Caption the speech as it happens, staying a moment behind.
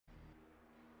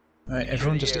Right,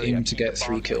 everyone just aim to get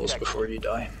 3 kills before you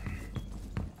die.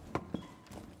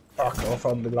 Fuck off,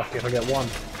 I'll be lucky if I get 1.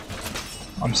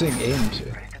 I'm saying aim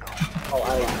to.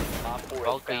 Oh,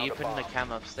 Volker, you putting the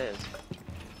cam upstairs?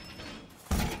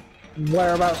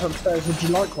 whereabouts upstairs would you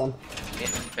like one?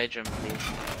 In the bedroom, please.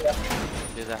 Yeah.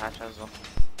 Do the hatch as well.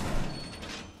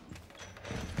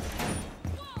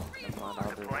 Never mind,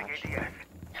 I'll do the hatch.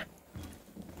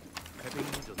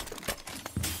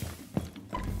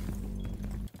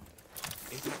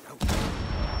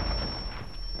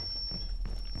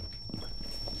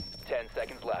 10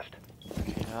 seconds left.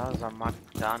 Ja, so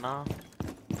Magdana.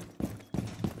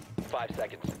 5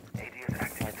 seconds.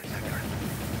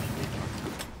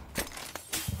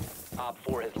 Op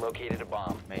 4 has located a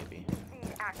bomb. Maybe.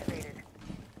 Activated.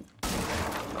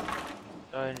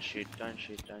 Don't shoot, don't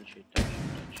shoot, don't shoot, don't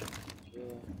shoot, don't shoot. Thank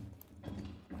you.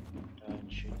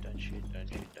 Don't shoot, don't shoot, don't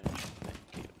shoot, don't shoot. Thank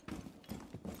you.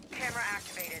 Camera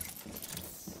activated.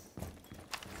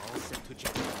 All set to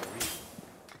check.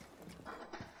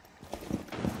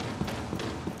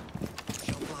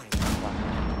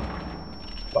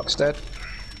 Buck's dead.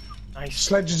 Nice.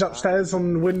 Sledge is upstairs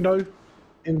on the window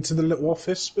into the little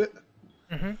office bit.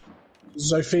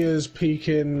 Zophia's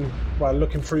peeking, well,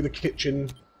 looking through the kitchen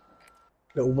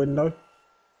little window.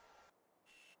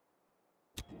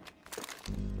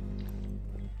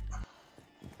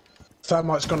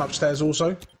 Thermite's gone upstairs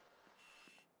also.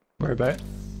 Where about?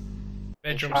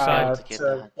 Bedroom side.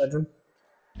 Bedroom.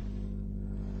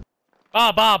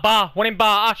 Bar. One in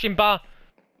bar, Ash in bar.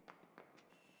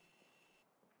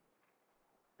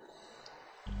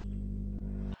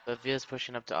 Via's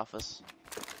pushing up to office.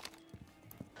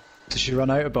 Did she run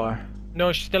out of bar?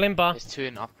 No, she's still in bar. There's 2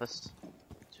 in office.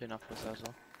 2 in office as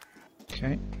well.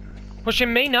 Okay.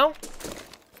 Pushing me now.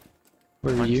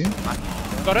 Where are you?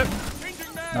 Got it.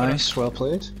 Nice, well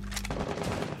played.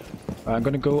 I'm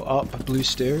gonna go up blue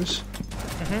stairs.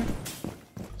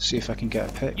 See if I can get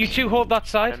a pick. You two hold that I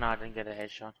side. don't know, I didn't get a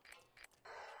headshot.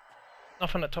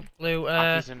 Nothing at top blue.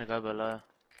 He's gonna go below.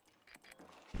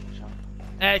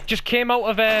 Just came out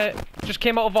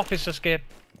of office escape.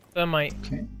 Thermite.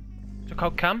 Okay. Took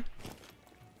out cam.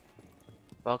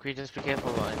 Valkyrie, just be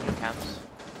careful in your camps.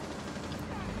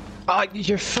 Ah,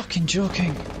 you're fucking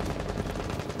joking.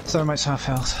 Thermite's half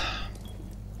health.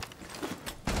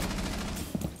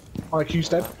 IQ's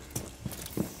dead.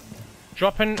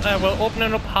 Dropping. We're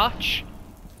opening up hatch.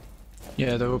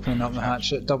 Yeah, they're opening up the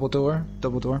hatch at double door.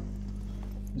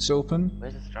 It's open.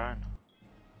 Where's the drone?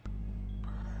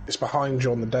 It's behind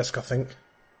you on the desk, I think.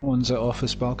 One's at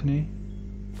office balcony.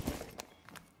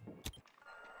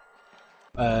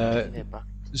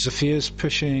 Zophia's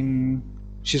pushing.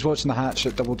 She's watching the hatch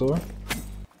at double door.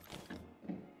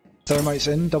 Thermite's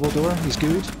in double door. He's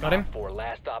good. Got him.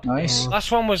 Nice.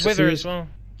 Last one was with her as well.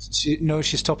 No,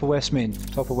 she's top of west main.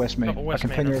 Top of west main. I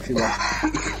can ping her if you want.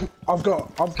 I've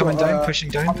Coming got, down, pushing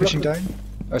down.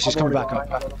 Oh, she's coming back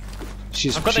up. I've got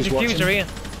the diffuser watching. here.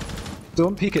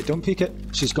 Don't peek it.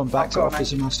 She's gone back to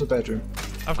office and master bedroom.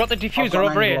 I've got the diffuser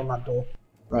over here. On that door.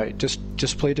 Right, just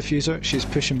play diffuser. She's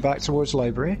pushing back towards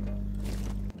library.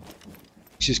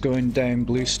 She's going down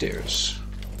blue stairs.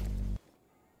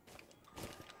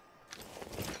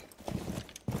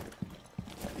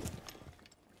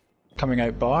 Coming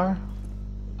out bar.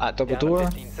 At double door.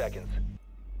 15 seconds.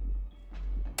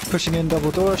 Pushing in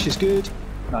double door. She's good.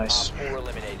 Nice. 4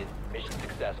 eliminated. Mission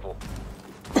successful.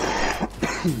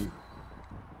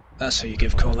 That's how you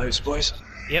give callouts, boys.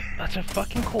 Yep, that's a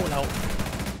fucking call out.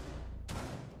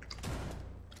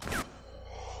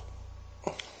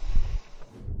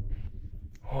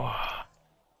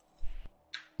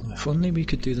 If only we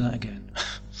could do that again.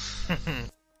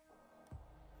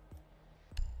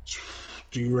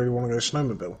 Do you really want to go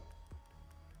snowmobile?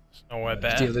 It's nowhere The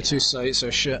better. other 2 sites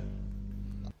are shit.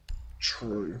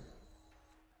 True.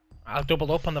 I'll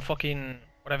double up on the fucking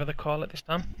whatever they call it this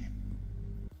time.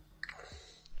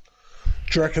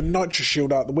 Do you reckon nitro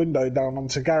shield out the window down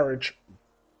onto garage?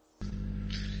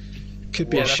 Could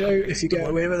be a shout if you get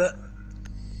away with it.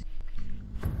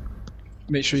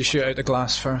 Make sure you shoot out the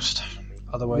glass first.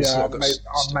 Otherwise, Yeah, they'll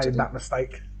I've made that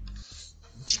mistake.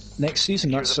 Next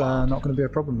season, that's not going to be a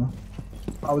problem though.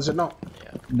 Oh, is it not?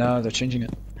 Yeah. No, they're changing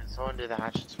it. Can someone do the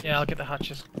hatches? Yeah, I'll get the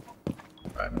hatches.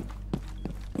 Right.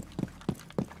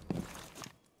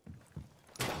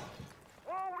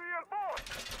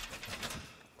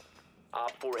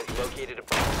 Op 4 has located a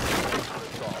bomb.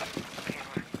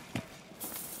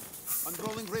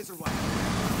 Unrolling razor wire.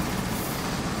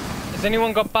 Has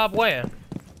anyone got barbed wire?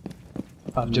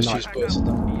 I've just used both of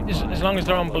them. As long as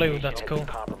they're on blue, that's cool.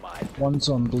 One's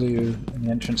on blue in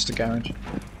the entrance to garage.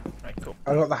 Right, cool.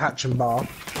 I got the hatch and bar.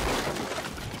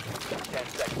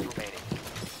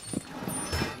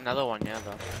 Another one, yeah,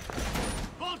 though.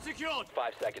 Vault secured.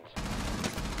 5 seconds.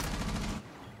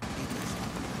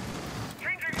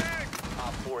 Changing mag!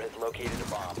 Op 4 has located a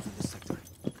bomb. In this sector.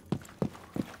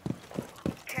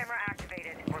 Camera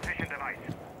activated. Position device.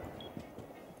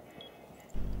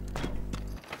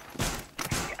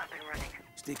 Up and running.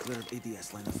 Stay clear of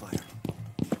ADS line of fire.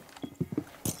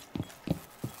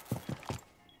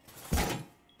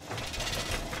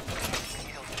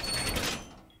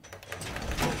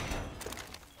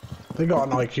 They got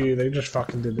an IQ, they just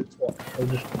fucking did it. They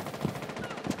just...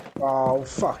 Oh,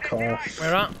 fuck off.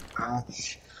 Where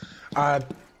at?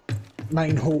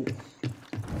 Main hall.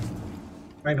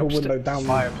 Main hall window down.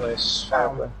 Fireplace.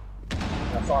 Down.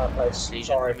 Fireplace. Legion,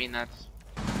 Sorry. I mean that's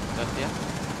yeah.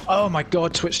 Oh my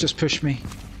god, Twitch just pushed me.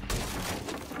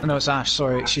 Oh, no, it's Ash,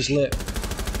 sorry, she's lit.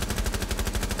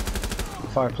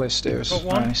 Fireplace stairs, Got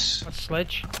one. nice. That's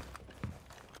Sledge.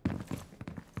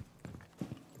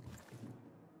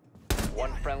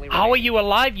 One friendly How are remaining. you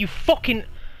alive, you fucking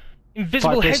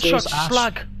invisible Fireplace headshot stairs, Ash.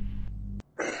 slag?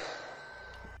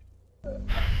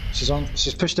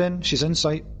 She's pushed in, she's in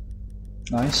sight.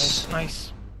 Nice,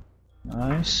 Nice.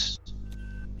 nice.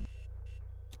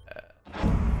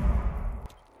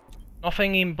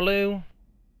 Nothing in blue.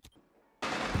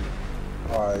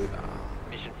 Right.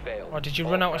 Mission failed. Or did you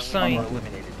All run out of friendlies sight? are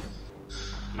eliminated.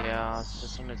 Yeah, I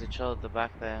just wanted to chill at the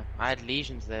back there. I had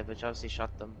legions there, but you obviously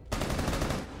shot them.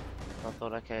 I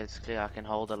thought, okay, it's clear I can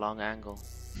hold a long angle.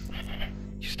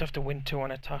 You just have to win 2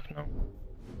 on attack now.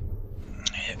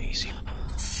 Yeah, easy.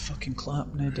 Fucking clap,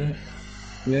 no doubt.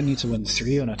 We need to win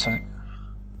 3 on attack.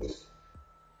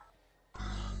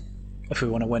 If we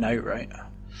want to win outright.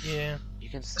 Yeah. You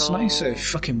can It's still... nice if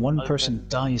fucking one open- person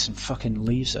dies and fucking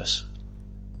leaves us.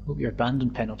 Hope your abandon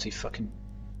penalty fucking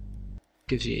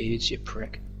gives you AIDS, you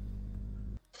prick.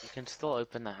 You can still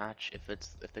open the hatch if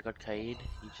they got K'd.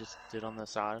 You just do it on the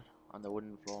side, on the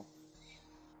wooden floor.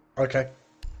 Okay.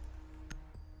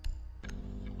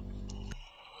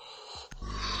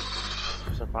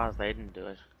 I'm surprised they didn't do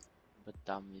it. But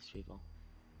dumb, these people.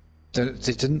 They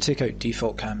didn't take out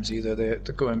default cams either, they're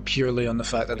going purely on the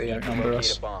fact that they outnumber Locate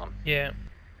us. a bomb. Yeah.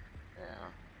 Yeah.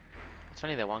 It's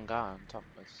funny that one guy on top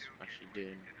was actually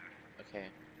doing okay.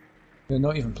 They're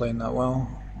not even playing that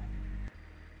well.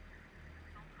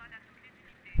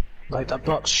 Like, that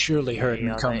box surely heard me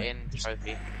Yeah, they're coming. in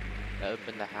trophy. They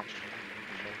opened the hatch.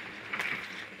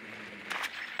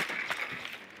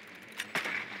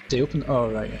 They open. Oh,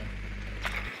 right, yeah.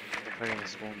 They're putting a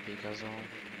spawn peak as well.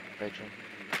 Rachel.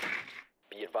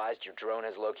 Be advised your drone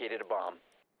has located a bomb.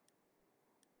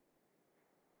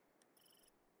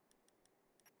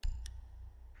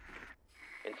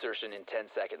 Insertion in 10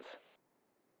 seconds.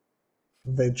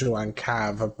 Vigil and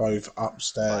Cav are both 5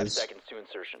 upstairs. seconds to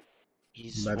insertion.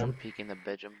 He's Bedroom? spawn peeking the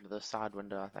bedroom, the side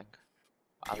window, I think.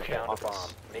 You Other found a office. bomb.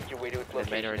 Make your way to its They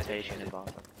made location a and rotation defuse in it.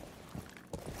 bathroom.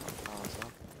 Oh,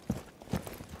 so.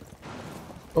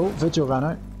 Oh, Vigil ran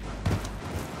out.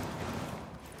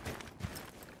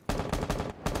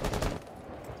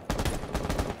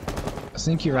 I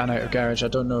think he ran out of garage, I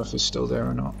don't know if he's still there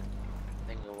or not. I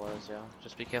think it was, yeah.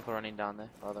 Just be careful running down there,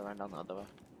 or they run down the other way.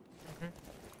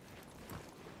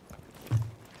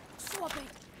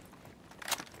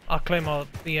 I'll claim all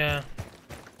the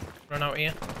run out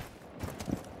here.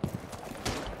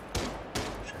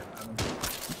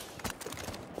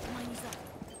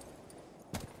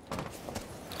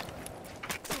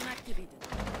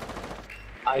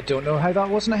 I don't know how that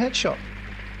wasn't a headshot.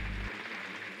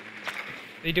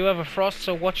 They do have a frost,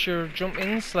 so watch your jump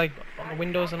ins, like on the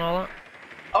windows and all that.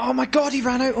 Oh my god, he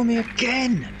ran out on me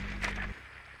again!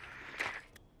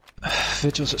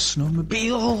 Vigil's at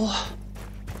snowmobile.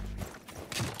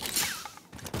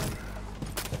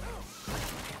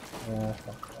 Yeah,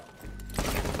 fuck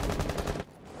that.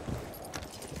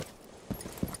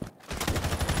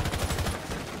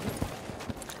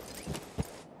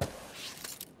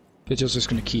 Vigil's just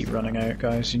gonna keep running out,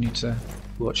 guys. You need to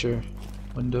watch your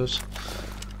windows.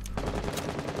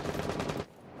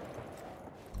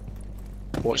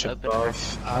 Watch Open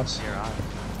above. Ads. Your eye.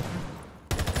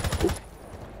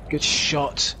 Good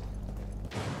shot.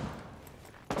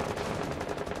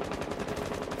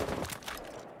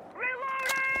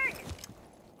 Reloading!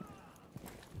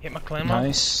 Hit my claymore.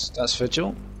 Nice. That's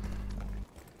Vigil.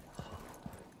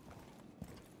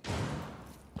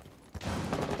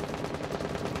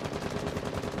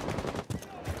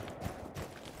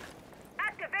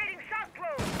 Activating shock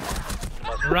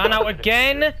close! Ran out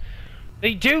again.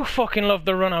 They do fucking love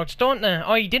the runouts, don't they?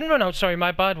 Oh, he didn't run out. Sorry,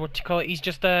 my bad. What do you call it? He's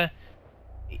just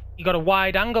he got a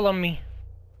wide angle on me.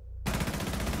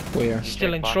 Where?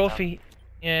 Still in Check bot trophy.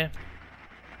 Yeah.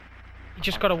 You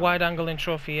just got a wide angle in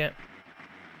trophy yet.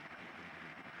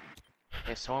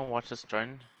 Hey, someone watch this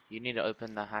drone. You need to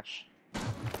open the hatch.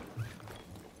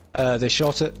 They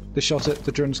shot it. They shot it.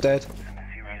 The drone's dead.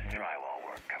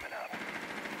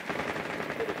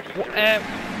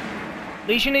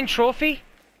 Legion in trophy?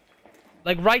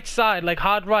 Like right side, like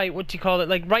hard right, what do you call it?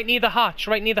 Like right near the hatch,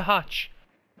 right near the hatch.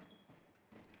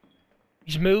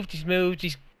 He's moved,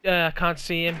 I can't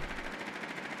see him.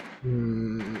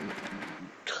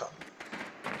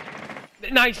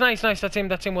 Nice, that's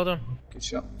him, well done. Good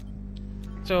shot.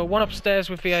 So one upstairs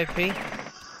with VIP.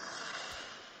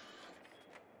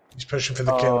 He's pushing for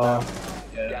the kill now.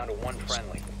 Down to one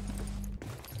friendly.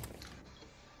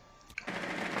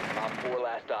 Op 4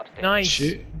 last stop standing. Nice.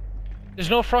 Shoot. There's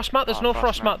no frost mat, there's no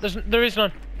frost mat. There is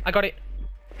none. I got it.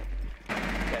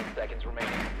 10 seconds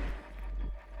remaining.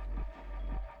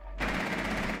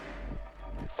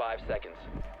 5 seconds.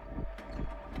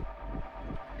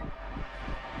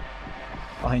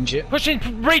 Behind you. Pushing,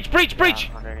 breach!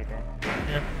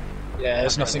 Yeah,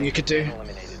 there's nothing you could do.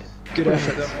 Eliminated. Good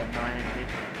effort though.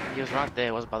 He was right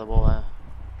there, was by the wall there.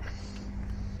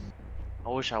 I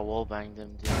wish I wall banged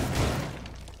him, dude.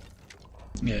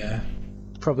 Yeah.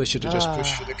 Probably should have just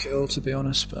pushed for the kill, to be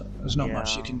honest, but there's not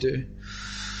much you can do.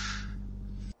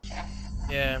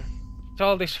 Yeah. It's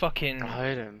all this fucking I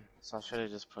heard him, so I should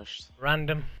have just pushed.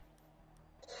 random.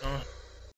 Oh.